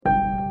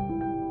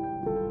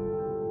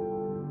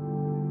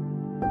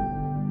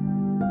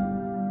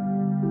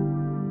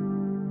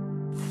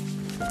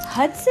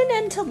Hudson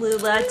and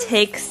Tallulah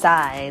Take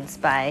Sides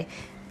by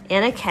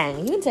Anna Kang.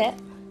 You can say it.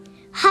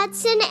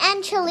 Hudson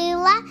and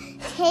Tallulah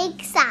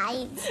take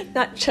sides.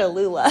 Not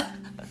Cholula.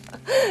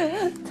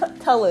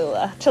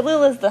 Tallulah.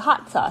 Cholula's the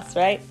hot sauce,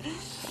 right?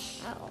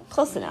 Oh.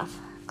 Close enough.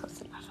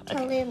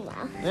 Okay.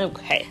 Tallulah.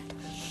 Okay.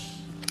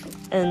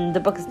 And the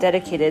book is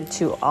dedicated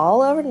to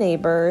all our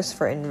neighbors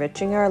for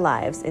enriching our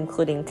lives,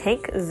 including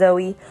Tank,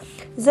 Zoe,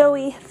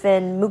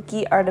 Finn,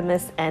 Mookie,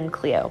 Artemis, and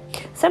Cleo.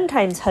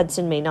 Sometimes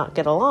Hudson may not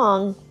get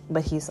along,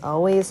 but he's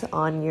always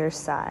on your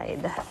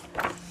side.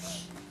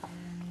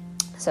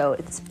 So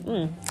it's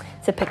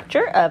a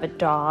picture of a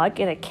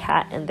dog and a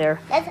cat, and they're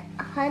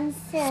Hudson.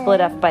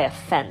 split up by a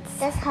fence.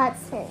 That's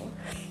Hudson.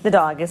 The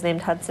dog is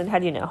named Hudson. How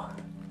do you know?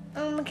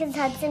 Because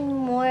Hudson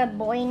more a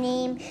boy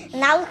name,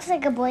 and that looks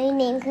like a boy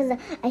name because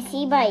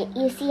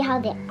you see how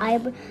the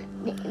eyebrow.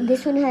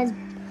 This one has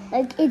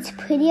it's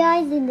pretty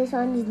eyes, and this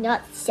one is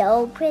not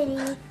so pretty.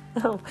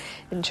 Oh,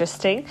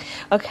 interesting.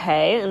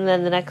 Okay, and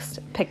then the next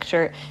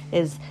picture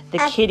is the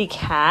kitty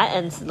cat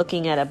and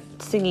looking at a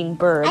singing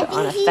bird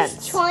on a fence.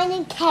 He's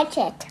trying to catch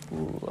it.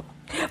 Ooh.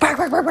 Bark,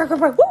 bark, bark, bark, bark,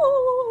 bark.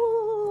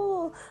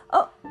 Woo!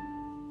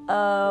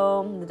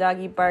 Oh, the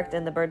doggy barked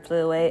and the bird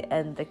flew away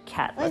and the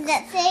cat What looks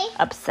does that say?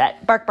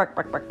 upset. Bark, bark,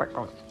 bark, bark, bark,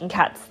 bark. And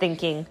cat's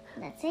thinking,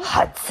 What does that say?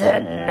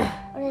 Hudson.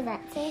 What does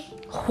that say?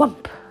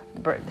 Whump.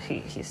 The bird,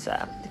 the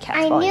cat's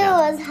I falling knew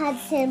out. it was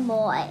Hudson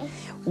boy.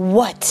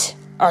 What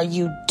are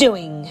you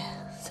doing?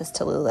 Says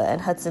Tallulah,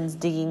 and Hudson's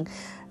digging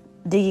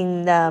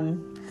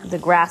the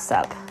grass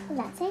up. What does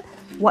that say?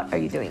 What are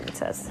you doing? It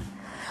says,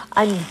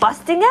 I'm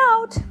busting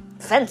out.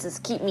 Fences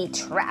keep me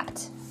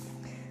trapped.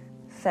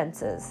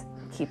 Fences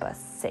keep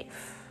us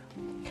safe.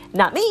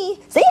 Not me.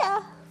 See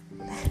ya.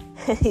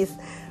 He's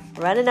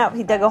running out.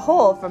 He dug a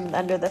hole from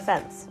under the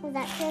fence. What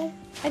does that say?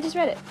 I just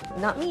read it.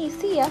 Not me.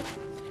 See ya.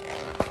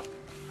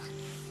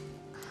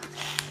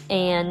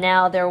 And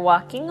now they're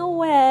walking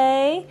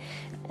away,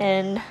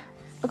 and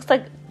looks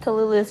like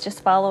Tallulah is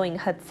just following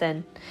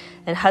Hudson.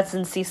 And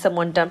Hudson sees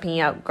someone dumping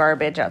out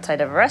garbage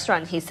outside of a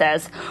restaurant. He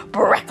says,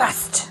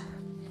 breakfast!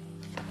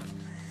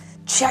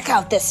 Check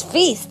out this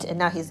feast! And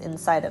now he's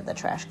inside of the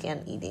trash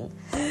can eating.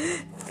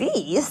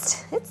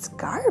 Feast? It's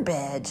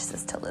garbage,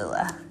 says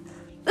Tallulah.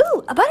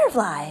 Ooh, a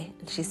butterfly!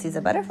 And she sees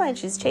a butterfly and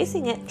she's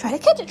chasing it. Try to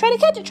catch it, try to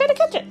catch it, try to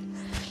catch it!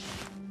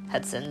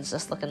 Hudson's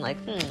just looking like,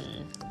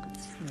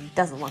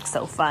 doesn't look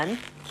so fun.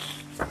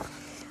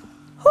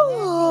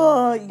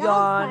 Oh,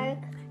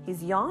 yawn.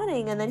 He's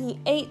yawning, and then he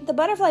ate the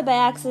butterfly by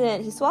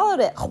accident. He swallowed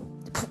it. Oh,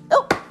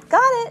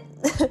 got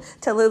it.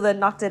 Tallulah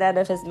knocked it out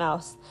of his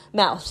mouth.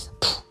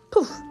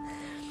 Poof.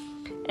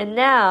 And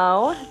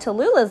now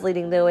Tallulah's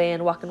leading the way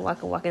and walking.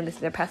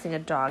 They're passing a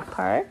dog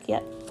park.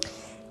 Yep.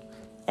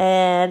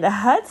 And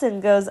Hudson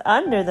goes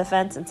under the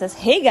fence and says,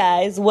 hey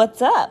guys,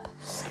 what's up?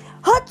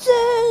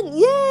 Hudson!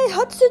 Yay,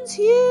 Hudson's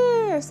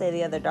here! Say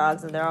the other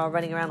dogs, and they're all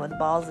running around with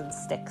balls and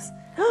sticks.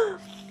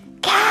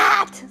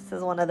 Cat!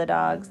 Says one of the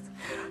dogs.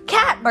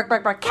 Cat! Bark,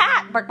 bark, bark,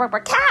 cat! Bark, bark,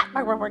 bark, cat!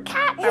 Bark, bark, bark,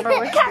 cat! Bark, bark,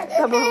 bark, cat!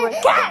 Bark, bark,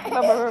 bark, cat!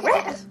 Bark, bark,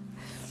 bark, cat!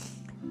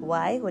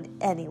 Why would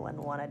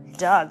anyone want a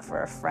dog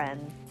for a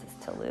friend?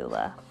 Says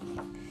Tallulah.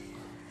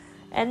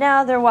 And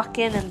now they're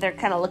walking, and they're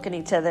kind of looking at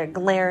each other,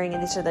 glaring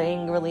at each other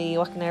angrily,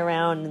 walking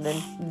around, and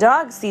then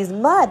dog sees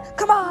mud.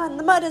 Come on,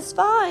 the mud is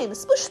fine.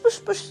 Spush, spush,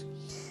 spush.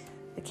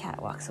 The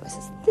cat walks away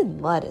and says, the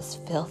mud is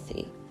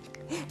filthy.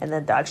 And the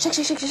dog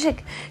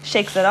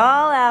shakes it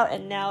all out,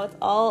 and now it's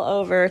all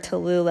over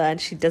Tallulah, and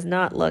she does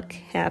not look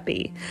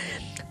happy.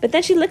 But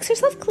then she licks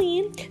herself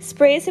clean,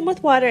 sprays him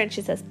with water, and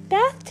she says,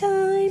 bath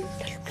time.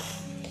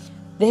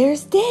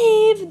 There's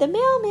Dave, the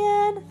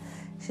mailman.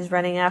 She's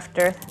running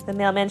after the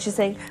mailman. She's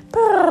saying,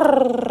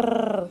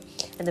 brrr,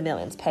 and the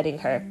mailman's petting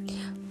her.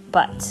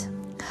 But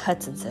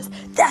Hudson says,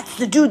 that's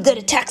the dude that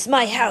attacks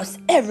my house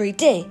every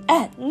day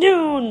at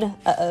noon.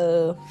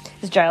 Uh-oh.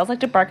 Does Giles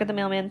like to bark at the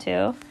mailman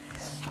too?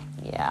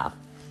 Yeah.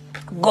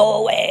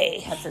 Go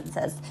away, Hudson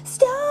says.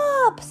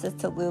 Stop, says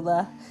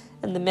Tallulah.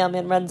 And the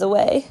mailman runs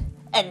away.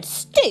 And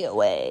stay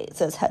away,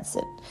 says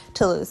Hudson.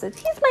 Tallulah says,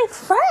 he's my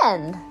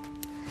friend.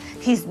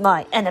 He's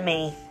my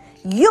enemy.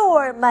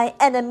 You're my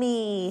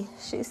enemy,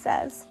 she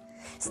says.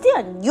 Stay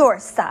on your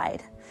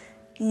side.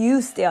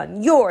 You stay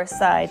on your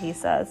side, he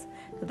says.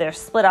 They're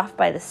split off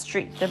by the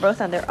street. They're both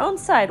on their own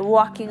side,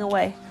 walking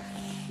away.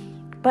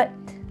 But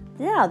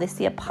now they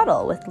see a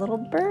puddle with little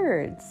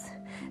birds.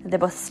 And they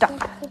both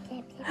stop.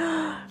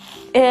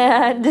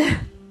 And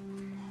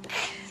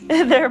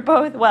they're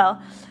both,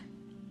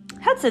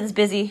 Hudson's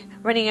busy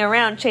running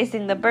around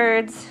chasing the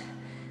birds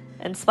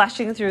and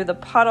splashing through the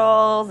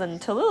puddles.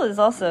 And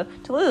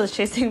Tallulah's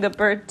chasing the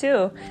bird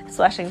too,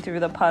 splashing through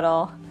the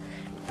puddle.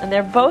 And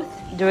they're both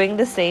doing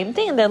the same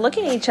thing. They're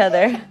looking at each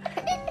other.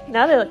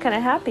 Now they look kind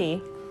of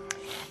happy.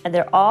 And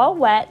they're all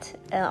wet.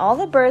 And all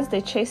the birds,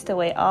 they chased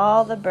away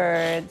all the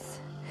birds.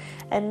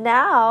 And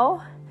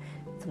now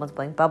someone's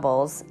blowing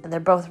bubbles. And they're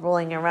both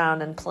rolling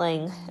around and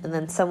playing. And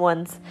then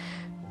someone's,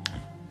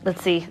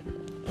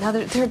 now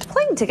they're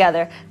playing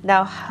together.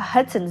 Now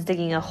Hudson's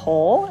digging a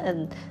hole,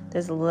 and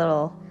there's a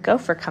little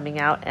gopher coming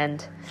out,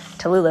 and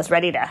Tallulah's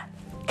ready to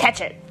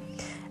catch it.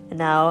 And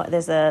now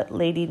there's a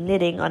lady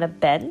knitting on a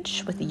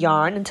bench with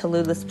yarn, and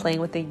Tallulah's playing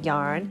with the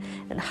yarn,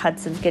 and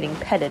Hudson's getting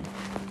petted.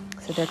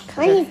 So they're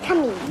coming.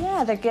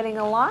 Yeah, they're getting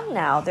along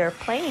now. They're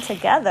playing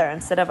together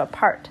instead of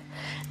apart.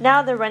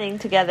 Now they're running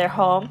together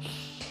home,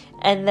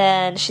 and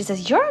then she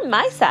says, "You're on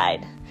my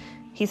side."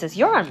 He says,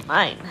 "You're on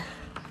mine."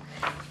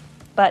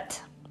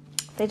 But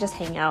they just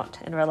hang out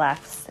and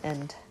relax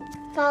and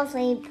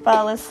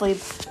fall asleep.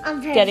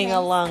 Getting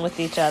along with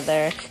each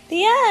other.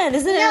 The end.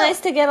 Isn't it nice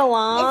to get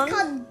along? It's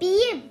called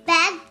Be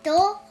Back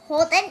Door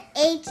Holden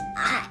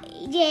HIJHP.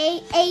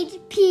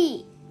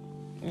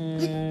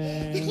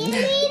 Mm. Can you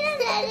read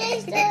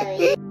another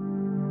story?